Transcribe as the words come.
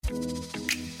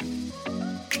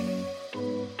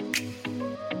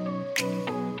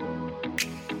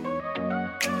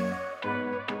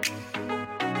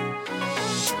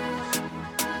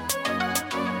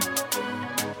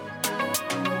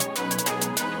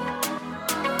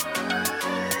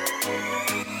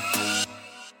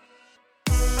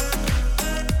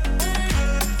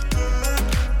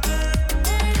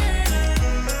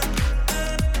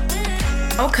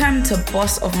Welcome to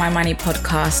Boss of My Money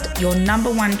podcast, your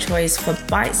number one choice for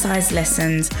bite-sized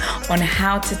lessons on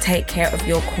how to take care of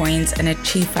your coins and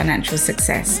achieve financial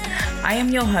success. I am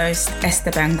your host,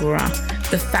 Esther Bangura,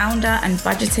 the founder and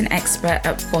budgeting expert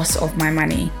at Boss of My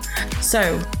Money.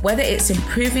 So whether it's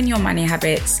improving your money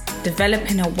habits,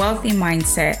 developing a wealthy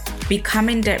mindset,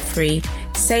 becoming debt-free,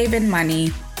 saving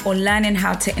money, or learning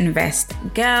how to invest,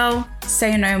 girl,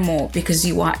 say no more, because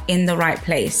you are in the right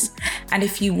place. And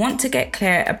if you want to get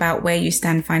clear about where you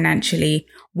stand financially,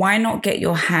 why not get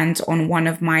your hands on one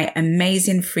of my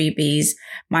amazing freebies,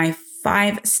 my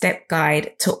 5-step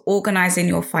guide to organizing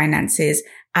your finances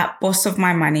at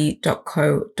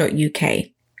bossofmymoney.co.uk.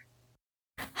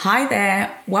 Hi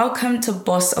there, welcome to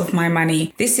Boss of My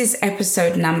Money. This is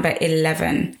episode number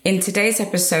 11. In today's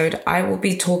episode, I will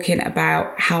be talking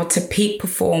about how to peak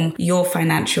perform your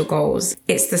financial goals.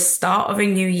 It's the start of a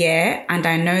new year, and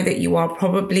I know that you are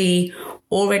probably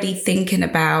already thinking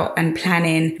about and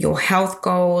planning your health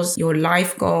goals, your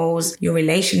life goals, your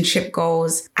relationship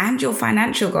goals, and your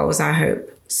financial goals, I hope.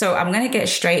 So I'm going to get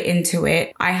straight into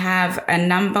it. I have a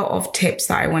number of tips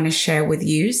that I want to share with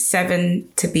you, 7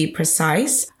 to be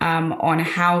precise, on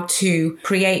how to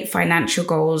create financial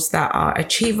goals that are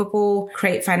achievable,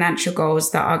 create financial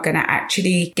goals that are going to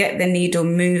actually get the needle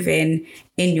moving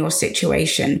in your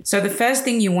situation. So the first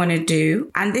thing you want to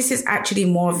do, and this is actually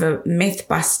more of a myth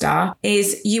buster,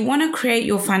 is you want to create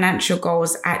your financial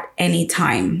goals at any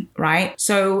time, right?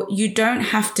 So you don't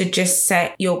have to just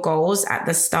set your goals at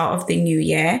the start of the new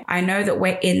year. I know that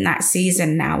we're in that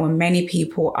season now and many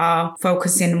people are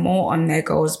focusing more on their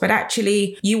goals, but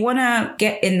actually you want to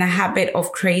get in the habit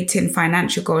of creating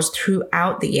financial goals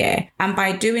throughout the year. And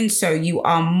by doing so, you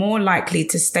are more likely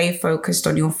to stay focused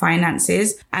on your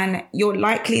finances, and you're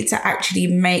likely to actually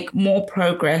make more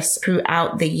progress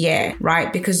throughout the year,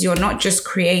 right? Because you're not just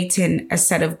creating a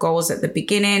set of goals at the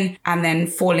beginning and then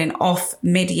falling off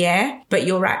mid-year, but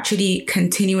you're actually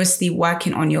continuously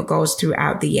working on your goals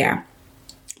throughout the year.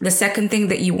 The second thing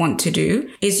that you want to do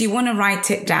is you want to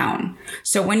write it down.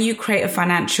 So when you create a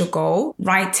financial goal,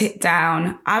 write it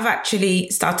down. I've actually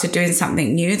started doing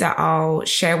something new that I'll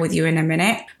share with you in a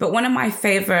minute. But one of my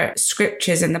favorite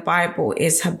scriptures in the Bible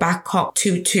is Habakkuk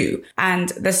 2:2. And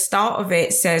the start of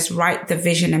it says, write the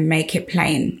vision and make it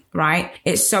plain, right?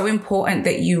 It's so important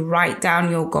that you write down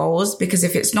your goals, because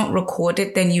if it's not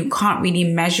recorded, then you can't really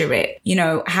measure it. You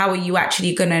know, how are you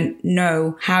actually going to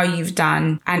know how you've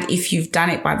done and if you've done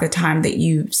it by the time that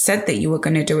you said that you were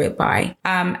going to do it by.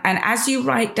 And as you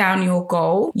write down your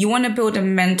goal, you want to build a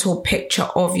mental picture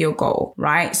of your goal,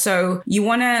 right? So you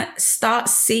want to start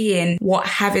seeing what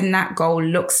having that goal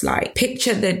looks like.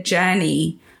 Picture the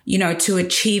journey, to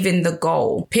achieving the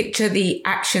goal. Picture the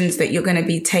actions that you're going to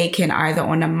be taking either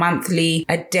on a monthly,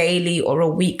 a daily, or a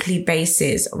weekly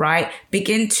basis, right?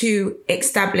 Begin to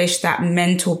establish that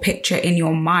mental picture in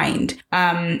your mind.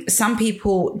 Some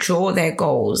people draw their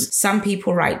goals. Some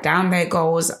people write down their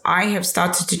goals. I have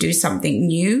started to do something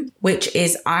new, which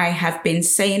is I have been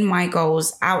saying my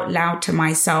goals out loud to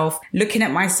myself, looking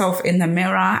at myself in the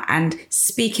mirror and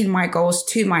speaking my goals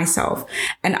to myself.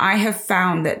 And I have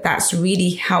found that that's really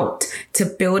helped to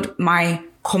build my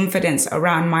confidence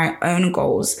around my own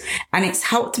goals. And it's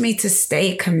helped me to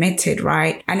stay committed,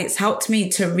 right? And it's helped me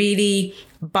to really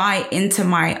buy into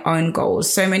my own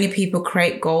goals. So many people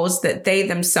create goals that they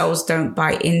themselves don't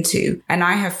buy into. And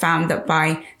I have found that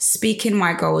by speaking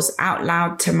my goals out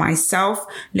loud to myself,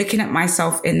 looking at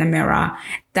myself in the mirror,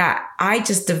 that I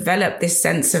just develop this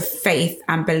sense of faith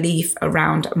and belief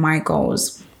around my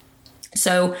goals.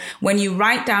 So when you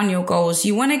write down your goals,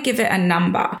 you want to give it a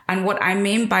number. And what I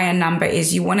mean by a number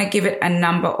is you want to give it a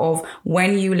number of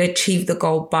when you will achieve the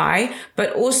goal by,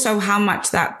 but also how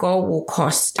much that goal will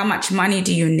cost. How much money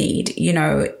do you need?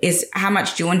 Is how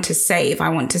much do you want to save? I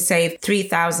want to save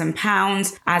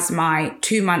 £3,000 as my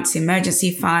 2 months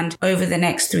emergency fund over the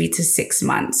next 3 to 6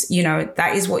 months.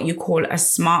 That is what you call a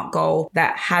SMART goal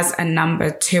that has a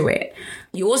number to it.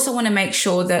 You also want to make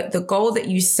sure that the goal that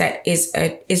you set is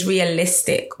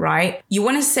realistic, right? You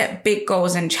want to set big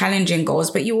goals and challenging goals,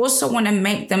 but you also want to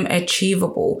make them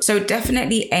achievable. So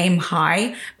definitely aim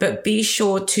high, but be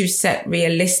sure to set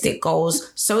realistic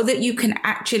goals so that you can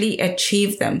actually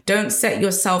achieve them. Don't set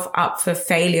yourself up for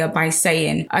failure by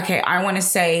saying, okay, I want to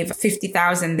save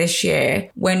 50,000 this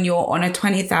year when you're on a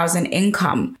 20,000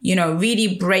 income.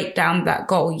 Really break down that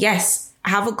goal. Yes,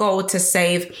 have a goal to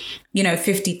save,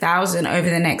 50,000 over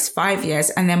the next 5 years,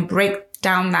 and then break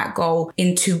down that goal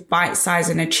into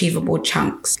bite-sized and achievable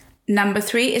chunks. Number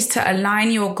 3 is to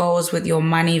align your goals with your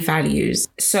money values.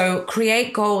 So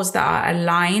create goals that are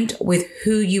aligned with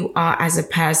who you are as a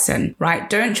person, right?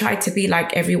 Don't try to be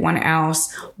like everyone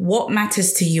else. What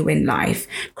matters to you in life?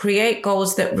 Create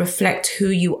goals that reflect who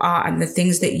you are and the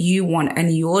things that you want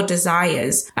and your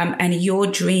desires and your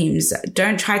dreams.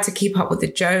 Don't try to keep up with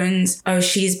the Jones. Oh,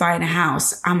 she's buying a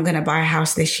house. I'm going to buy a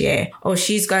house this year. Oh,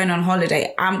 she's going on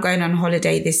holiday. I'm going on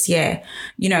holiday this year.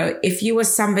 You know, if you are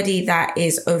somebody that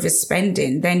is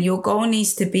overspending, then your goal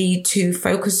needs to be to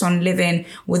focus on living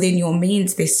within your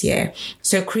means this year.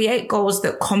 So create goals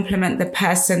that complement the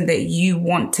person that you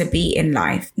want to be in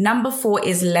life. Number 4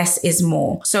 is less is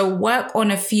more. So work on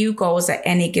a few goals at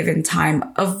any given time.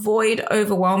 Avoid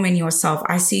overwhelming yourself.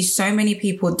 I see so many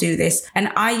people do this,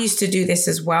 and I used to do this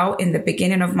as well in the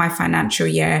beginning of my financial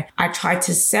year. I tried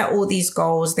to set all these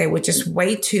goals. They were just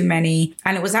way too many.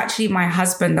 And it was actually my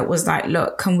husband that was like,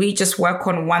 look, can we just work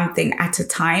on one thing at a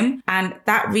time? And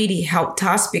that really helped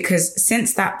us, because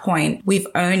since that point, we've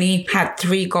only had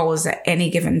 3 goals at any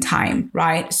given time,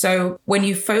 right? So when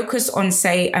you focus on,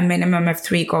 say, a minimum of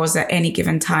 3 goals at any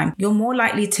given time, you're more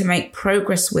likely to make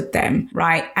progress with them,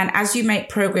 right? And as you make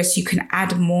progress, you can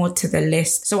add more to the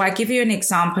list. So I give you an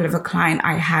example of a client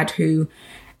I had who,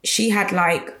 she had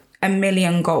like 1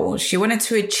 million goals. She wanted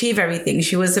to achieve everything.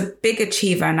 She was a big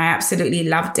achiever and I absolutely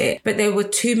loved it. But there were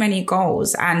too many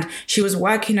goals and she was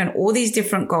working on all these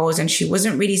different goals and she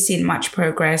wasn't really seeing much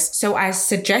progress. So I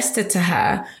suggested to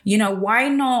her, you know, why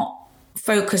not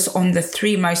focus on the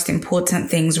 3 most important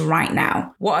things right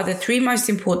now? What are the 3 most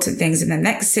important things in the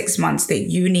next 6 months that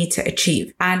you need to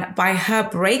achieve? And by her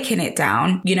breaking it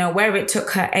down, you know, where it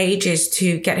took her ages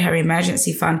to get her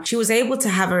emergency fund, she was able to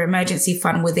have her emergency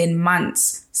fund within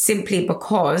months, simply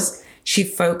because she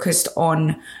focused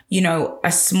on, you know,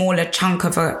 a smaller chunk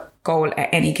of a goal at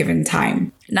any given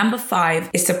time. Number 5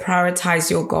 is to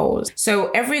prioritize your goals. So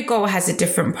every goal has a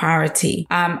different priority.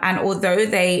 And although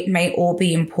they may all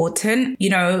be important,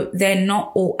 you know, they're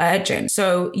not all urgent.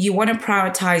 So you want to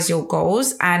prioritize your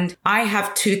goals. And I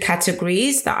have 2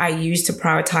 categories that I use to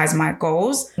prioritize my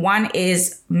goals. One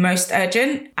is most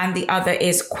urgent and the other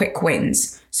is quick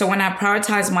wins. So when I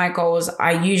prioritize my goals,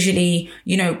 I usually,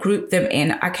 you know, group them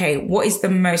in, okay, what is the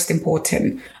most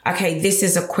important? Okay, this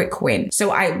is a quick win.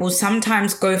 So I will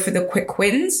sometimes go for the quick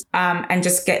wins and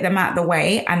just get them out of the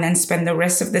way and then spend the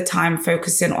rest of the time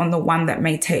focusing on the one that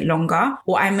may take longer.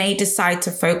 Or I may decide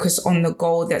to focus on the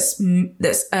goal that's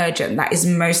urgent, that is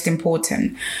most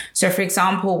important. So for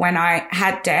example, when I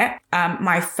had debt,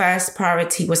 my first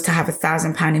priority was to have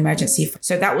 £1,000 emergency.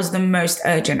 So that was the most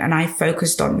urgent and I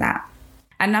focused on that.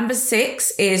 And number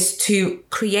 6 is to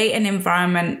create an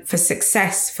environment for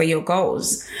success for your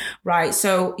goals, right?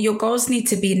 So your goals need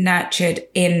to be nurtured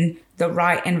in the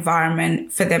right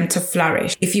environment for them to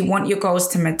flourish. If you want your goals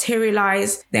to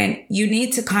materialize, then you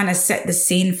need to kind of set the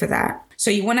scene for that. So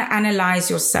you want to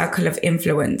analyze your circle of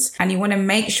influence and you want to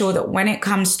make sure that when it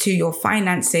comes to your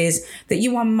finances, that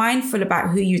you are mindful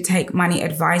about who you take money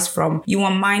advice from. You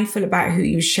are mindful about who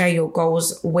you share your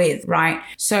goals with, right?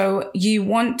 So you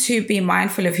want to be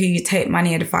mindful of who you take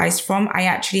money advice from. I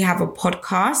actually have a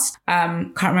podcast.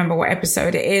 Can't remember what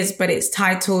episode it is, but it's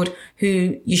titled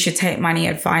Who You Should Take Money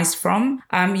Advice From.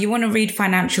 You want to read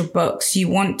financial books. You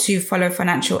want to follow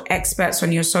financial experts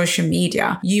on your social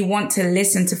media. You want to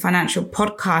listen to financial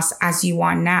podcasts as you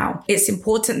are now. It's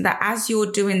important that as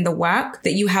you're doing the work,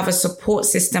 that you have a support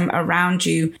system around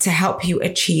you to help you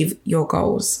achieve your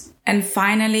goals. And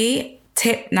finally,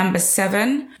 tip number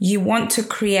 7, you want to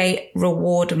create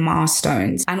reward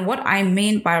milestones. And what I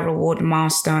mean by reward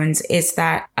milestones is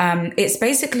that it's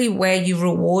basically where you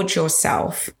reward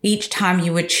yourself each time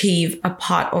you achieve a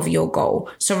part of your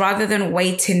goal. So rather than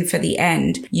waiting for the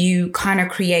end, you kind of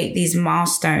create these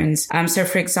milestones. So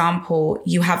for example,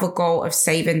 you have a goal of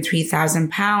saving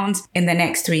 £3,000 in the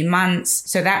next 3 months.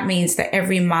 So that means that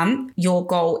every month your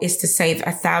goal is to save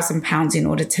 £1,000 in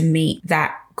order to meet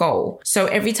that goal. So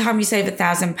every time you save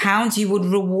 £1,000, you would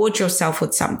reward yourself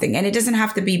with something. And it doesn't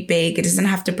have to be big. It doesn't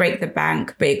have to break the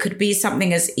bank, but it could be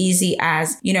something as easy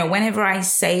as, you know, whenever I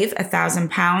save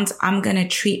 £1,000, I'm going to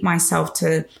treat myself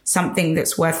to something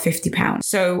that's worth £50.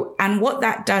 So, and what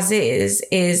that does is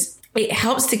it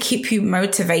helps to keep you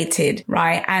motivated,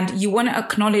 right? And you want to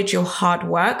acknowledge your hard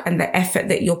work and the effort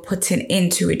that you're putting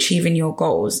into achieving your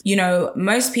goals. You know,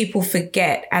 most people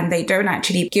forget and they don't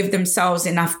actually give themselves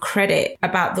enough credit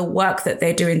about the work that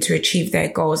they're doing to achieve their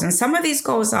goals. And some of these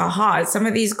goals are hard. Some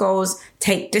of these goals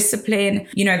take discipline,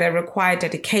 you know, they require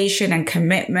dedication and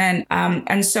commitment.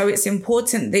 And so it's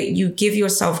important that you give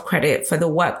yourself credit for the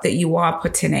work that you are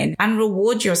putting in and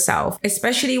reward yourself,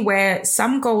 especially where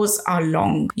some goals are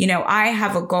long. You know, I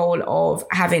have a goal of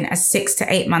having a 6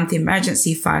 to 8 month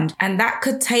emergency fund, and that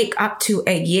could take up to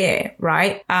a year,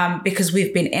 right? Because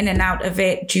we've been in and out of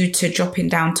it due to dropping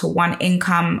down to one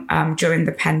income during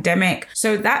the pandemic.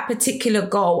 So that particular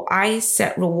goal, I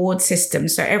set reward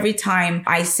systems. So every time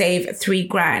I save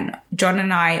 $3,000, John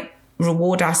and I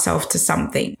reward ourselves to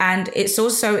something. And it's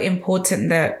also important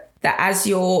that as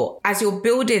you're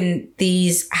building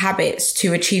these habits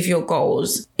to achieve your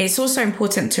goals, it's also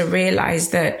important to realize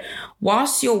that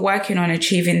whilst you're working on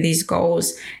achieving these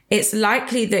goals, it's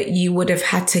likely that you would have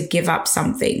had to give up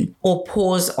something or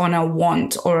pause on a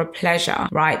want or a pleasure,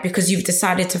 right? Because you've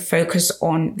decided to focus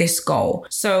on this goal.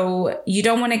 So you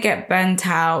don't want to get burnt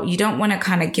out. You don't want to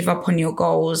kind of give up on your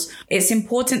goals. It's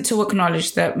important to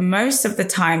acknowledge that most of the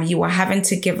time you are having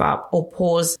to give up or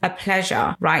pause a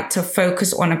pleasure, right? To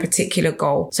focus on a particular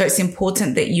goal. So it's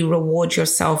important that you reward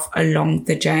yourself along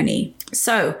the journey.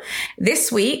 So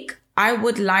this week, I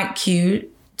would like you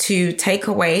to take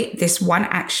away this one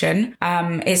action,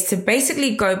 is to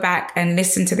basically go back and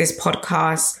listen to this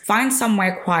podcast, find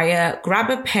somewhere quiet, grab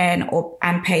a pen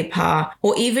and paper,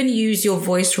 or even use your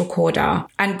voice recorder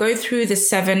and go through the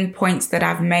 7 points that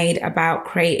I've made about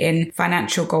creating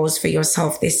financial goals for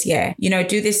yourself this year.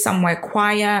 Do this somewhere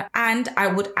quiet, and I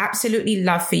would absolutely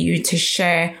love for you to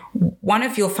share one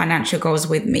of your financial goals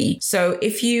with me. So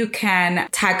if you can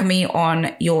tag me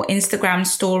on your Instagram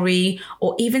story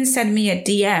or even send me a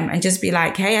DM and just be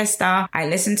like, hey, Esther, I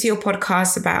listened to your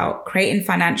podcast about creating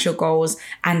financial goals,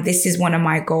 and this is one of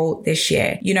my goals this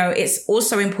year. It's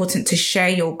also important to share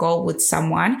your goal with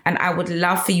someone, and I would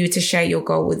love for you to share your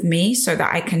goal with me so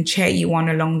that I can cheer you on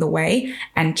along the way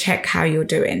and check how you're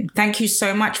doing. Thank you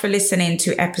so much for listening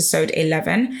to episode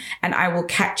 11, and I will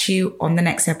catch you on the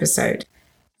next episode.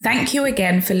 Thank you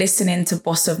again for listening to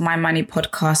Boss of My Money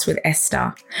podcast with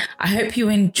Esther. I hope you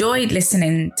enjoyed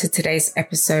listening to today's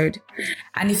episode.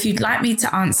 And if you'd like me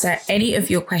to answer any of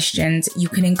your questions, you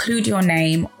can include your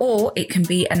name or it can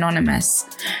be anonymous.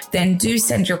 Then do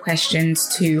send your questions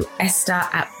to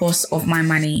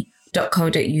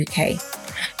esther@bossofmymoney.co.uk.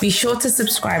 Be sure to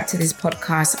subscribe to this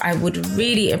podcast. I would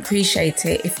really appreciate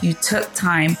it if you took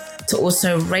time to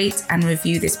also rate and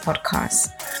review this podcast.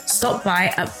 Stop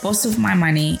by at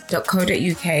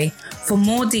bossofmymoney.co.uk for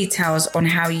more details on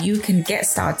how you can get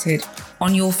started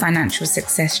on your financial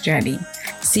success journey.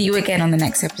 See you again on the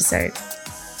next episode.